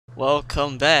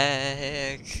Welcome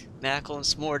back, Makal and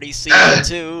Smorty Season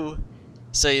 2.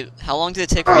 So, how long did it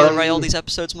take for you to write all these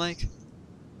episodes, Mike?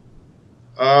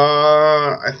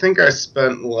 I think I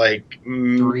spent like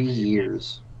 3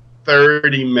 years.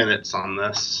 30 minutes on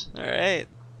this. Alright,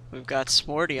 we've got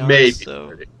Smorty on, Maybe so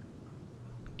 30.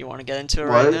 you want to get into it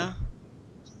What? right now?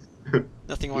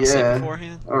 Nothing you want to say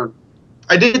beforehand? Or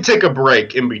I did take a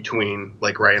break in between,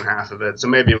 like writing half of it, so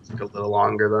maybe it was like a little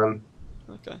longer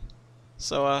then. Okay.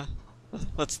 So,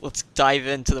 let's dive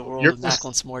into the world of Makal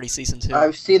and Smorty Season 2.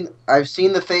 I've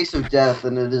seen the face of death,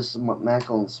 and it is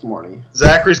Makal and Smorty.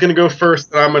 Zachary's gonna go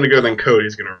first, and I'm gonna go, then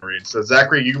Cody's gonna read. So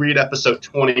Zachary, you read episode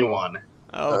 21.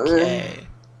 Okay.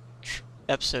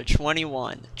 Episode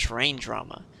 21, Train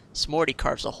Drama. Smorty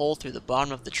carves a hole through the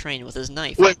bottom of the train with his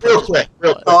knife. Wait, real quick.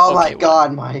 Oh my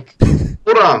God, Mike!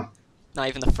 Hold on. Not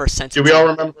even the first sentence. Do we all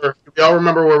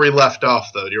remember where we left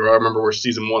off, though? Do you all remember where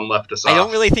season 1 left us off? I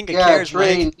don't really think it cares,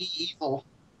 train, Mike. be evil.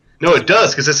 No, it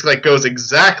does, because this like goes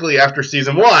exactly after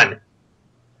season 1.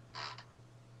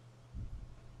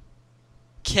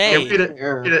 Okay. Yeah,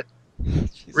 read it.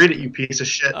 Read it, you piece of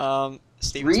shit.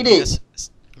 Steven's Read penis,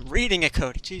 reading it,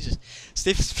 Cody. Jesus.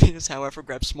 Steven's penis, however,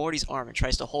 grabs Smorty's arm and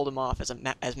tries to hold him off as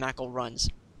Makal runs.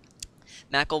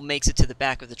 Makal makes it to the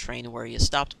back of the train where he is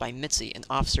stopped by Mitzi and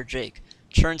Officer Jake.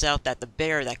 Turns out that the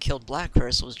bear that killed Black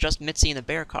Chris was just Mitzi in a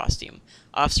bear costume.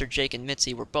 Officer Jake and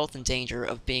Mitzi were both in danger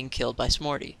of being killed by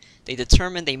Smorty. They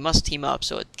determine they must team up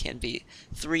so it can be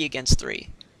 3 against 3.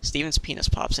 Steven's penis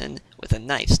pops in with a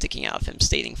knife sticking out of him,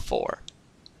 stating 4.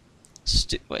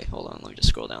 Wait, hold on, let me just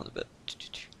scroll down a bit.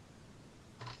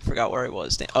 Forgot where he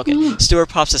was. Okay, Stuart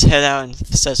pops his head out and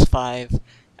says 5.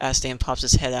 Astan pops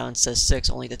his head out and says 6,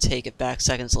 only to take it back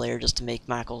seconds later just to make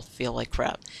Makal feel like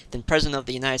crap. Then President of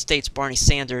the United States, Barney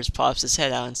Sanders, pops his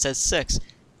head out and says 6.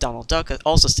 Donald Duck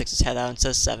also sticks his head out and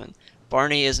says 7.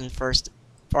 Barney at first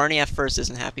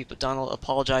isn't happy, but Donald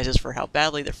apologizes for how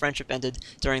badly their friendship ended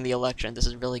during the election. This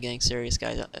is really getting serious,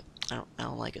 guys. I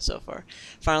don't like it so far.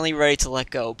 Finally ready to let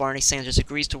go, Barney Sanders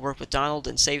agrees to work with Donald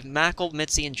and save Makal,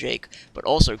 Mitzi, and Jake, but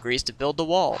also agrees to build the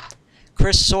wall.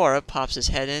 Chris Sora pops his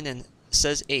head in and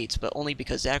says 8, but only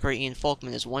because Zachary Ian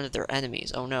Folkman is one of their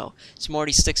enemies. Oh no.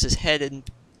 Smorty sticks his head in,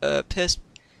 pissed,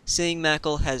 seeing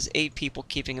Makal has 8 people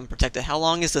keeping him protected. How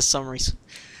long is the summary?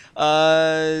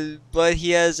 But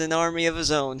he has an army of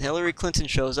his own. Hillary Clinton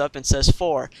shows up and says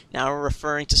 4, now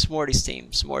referring to Smorty's team.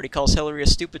 Smorty calls Hillary a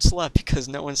stupid slut because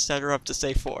no one set her up to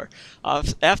say 4.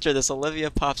 After this, Olivia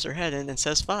pops her head in and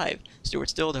says 5.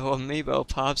 Stuart's dildo amiibo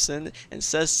pops in and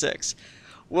says 6.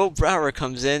 Will Brower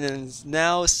comes in and is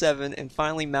now 7, and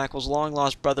finally Makal's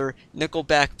long-lost brother,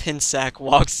 Nickelback Pinsack,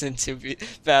 walks into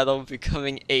battle,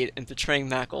 becoming 8 and betraying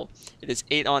Makal. It is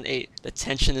 8 on 8. The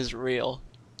tension is real.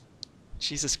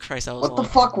 Jesus Christ, that was What long. the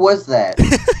fuck was that?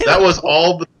 That was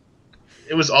all the...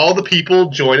 It was all the people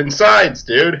joining sides,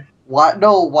 dude. Why?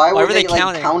 No, why were they like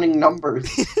counting? counting numbers?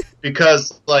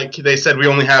 Because, like, they said we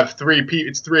only have 3 people.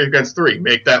 It's 3 against 3.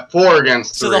 Make that 4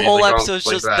 against 3. So the whole like, episode is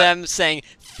just that. them saying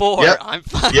 4. Yep. I'm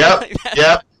fine. Yep.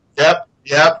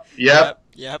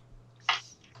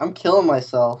 I'm killing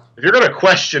myself. If you're gonna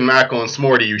question Makal and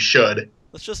Smorty, you should.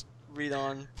 Let's just read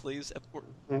on, please.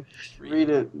 Read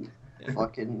it,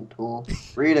 fucking tool.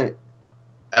 Read it.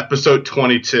 Episode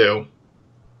 22.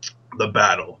 The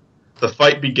battle. The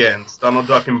fight begins. Donald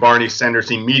Duck and Barney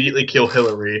Sanders immediately kill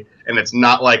Hillary, and it's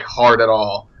not, like, hard at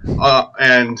all.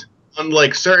 And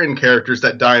unlike certain characters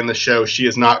that die in the show, she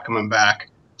is not coming back.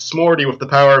 Smorty, with the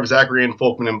power of Zachary and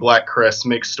Folkman and Black Chris,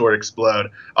 makes Stuart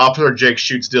explode. Officer Jake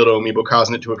shoots Dildo Amiibo,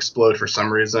 causing it to explode for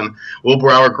some reason. Will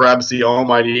Brower grabs the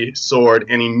almighty sword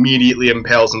and immediately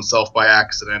impales himself by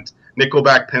accident.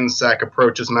 Nickelback Pinsack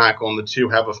approaches Makal and the two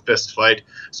have a fist fight.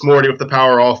 Smorty, with the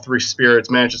power of all 3 spirits,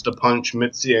 manages to punch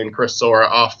Mitzi and Chris Sora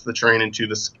off the train into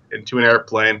an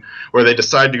airplane, where they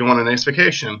decide to go on a nice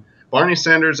vacation. Barney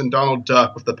Sanders and Donald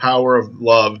Duck, with the power of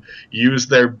love, use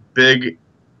their big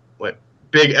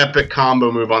epic combo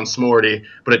move on Smorty,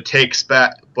 but it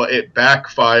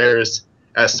backfires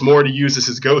as Smorty uses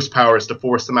his ghost powers to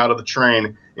force them out of the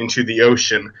train into the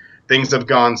ocean. Things have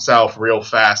gone south real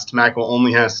fast. Makal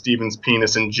only has Steven's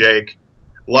penis and Jake.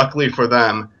 Luckily for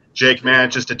them, Jake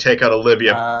manages to take out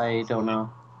Olivia. I don't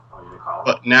know.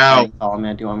 But now... Call him,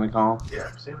 man. Do you want me to call him?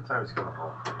 Yeah, same time he's coming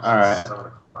home. Alright.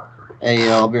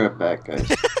 Hey, I'll be right back, guys.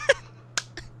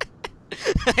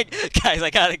 Guys, I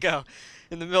gotta go.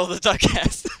 In the middle of the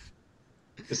DuckCast.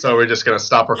 So we're just going to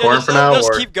stop recording for now?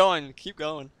 Just or? keep going. Keep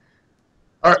going.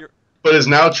 All right. But is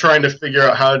now trying to figure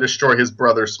out how to destroy his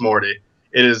brother, Smorty.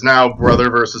 It is now brother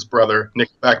versus brother.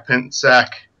 Nickelback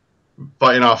Pinsack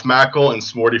fighting off Makal and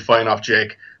Smorty fighting off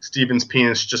Jake. Steven's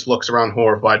penis just looks around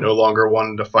horrified, no longer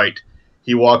wanting to fight.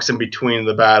 He walks in between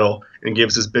the battle and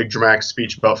gives his big dramatic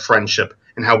speech about friendship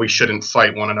and how we shouldn't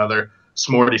fight one another.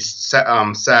 Smorty,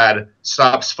 sad,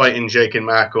 stops fighting Jake and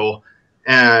Makal,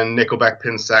 and Nickelback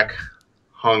Pinsack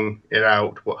hug it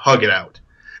out.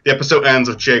 The episode ends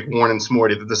with Jake warning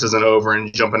Smorty that this isn't over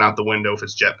and jumping out the window with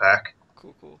his jetpack.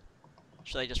 Cool.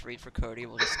 Should I just read for Cody?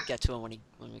 We'll just get to him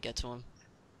when we get to him.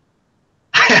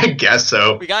 I guess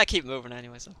so. We gotta keep moving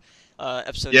anyway. So,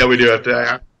 episode. Yeah, we do have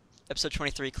to. Episode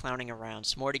 23, clowning around.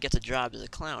 Smorty gets a job as a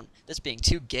clown. This being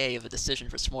too gay of a decision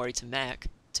for Smorty to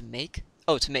make.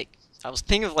 I was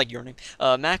thinking of like your name.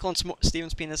 Makal and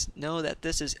Steven's penis know that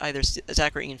this is either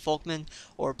Zachary Ian Folkman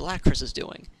or Black Chris's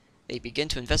doing. They begin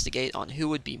to investigate on who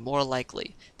would be more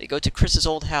likely. They go to Chris's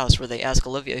old house where they ask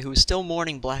Olivia, who is still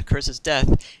mourning Black Chris's death,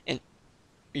 and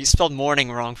you spelled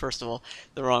mourning wrong, first of all,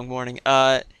 the wrong mourning,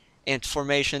 and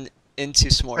formation into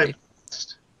Smorty.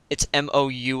 It's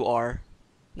M-O-U-R,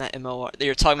 not M-O-R.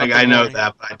 You're talking about I know mourning.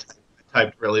 that, but I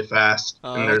typed really fast,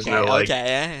 and there's no like.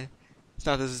 Okay. It's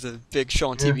not this is a big show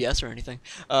on TBS or anything.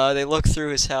 They look through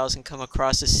his house and come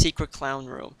across his secret clown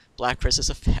room. Black Chris's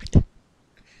effect.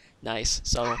 Nice.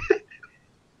 So.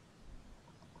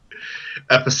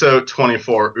 Episode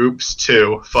 24. Oops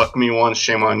 2. Fuck me once,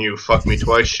 shame on you. Fuck me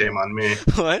twice, shame on me.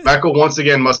 What? Makal once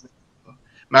again must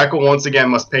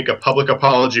make a public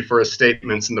apology for his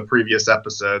statements in the previous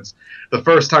episodes. The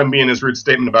first time being his rude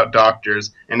statement about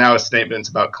doctors, and now his statements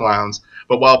about clowns.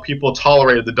 But while people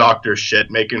tolerated the doctor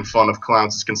shit, making fun of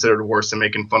clowns is considered worse than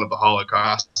making fun of the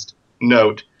Holocaust.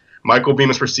 Note: Michael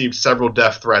Bemis received several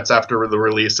death threats after the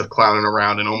release of Clowning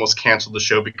Around and almost canceled the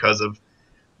show because of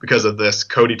this.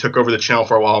 Cody took over the channel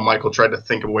for a while. Michael tried to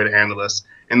think of a way to handle this.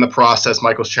 In the process,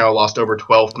 Michael's channel lost over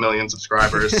 12 million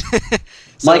subscribers.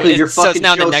 Michael, your fucking it's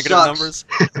now show the negative sucks. numbers.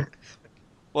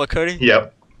 What, Cody?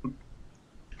 Yep.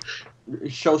 Your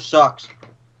show sucks.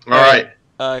 All right.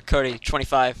 Cody,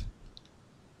 25.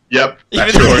 Yep. Even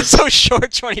That's though yours. it's so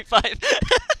short, 25.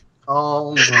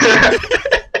 Oh my.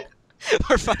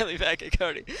 We're finally back at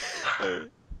Cody.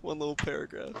 One little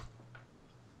paragraph.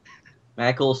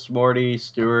 Makal, Smorty,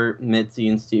 Stewart, Mitzi,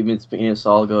 and Steven's penis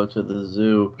all go to the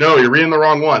zoo. No, you're reading the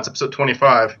wrong one. It's episode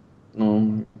 25. Oh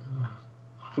my God.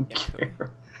 Who cares?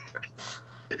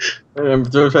 I'm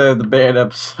trying to have the band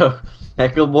episode.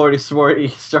 Makal, Morty, Smorty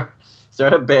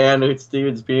start a band with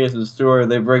Steven's penis and Stewart.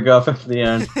 They break up at the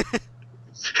end.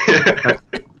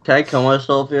 Can I kill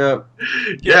myself yet?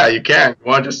 Yeah, you can. You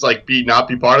want to just like not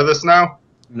be part of this now?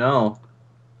 No.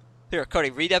 Here,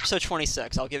 Cody, read episode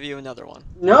 26. I'll give you another one.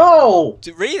 No!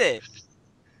 Read it.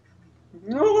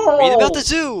 No! Read about the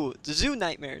zoo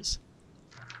nightmares.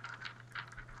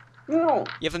 No.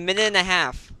 You have a minute and a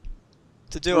half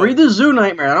to do it. Read the zoo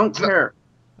nightmare. I don't care.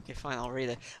 Okay, fine, I'll read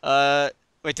it.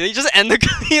 Wait, did he just end the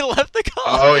call? He left the call?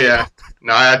 Oh, yeah.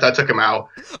 No, I took him out.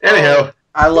 Anyhow.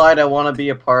 I lied. I want to be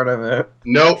a part of it.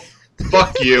 Nope.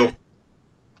 Fuck you.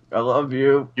 I love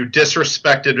you. You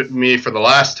disrespected me for the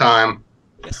last time.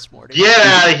 Yes, Smorty. Get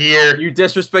out of here. You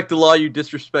disrespect the law. You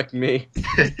disrespect me.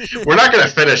 We're not going to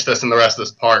finish this in the rest of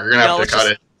this part. You're going to have to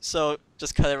cut it. So,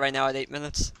 just cut it right now at 8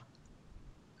 minutes.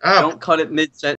 Oh. Don't cut it mid-sentence.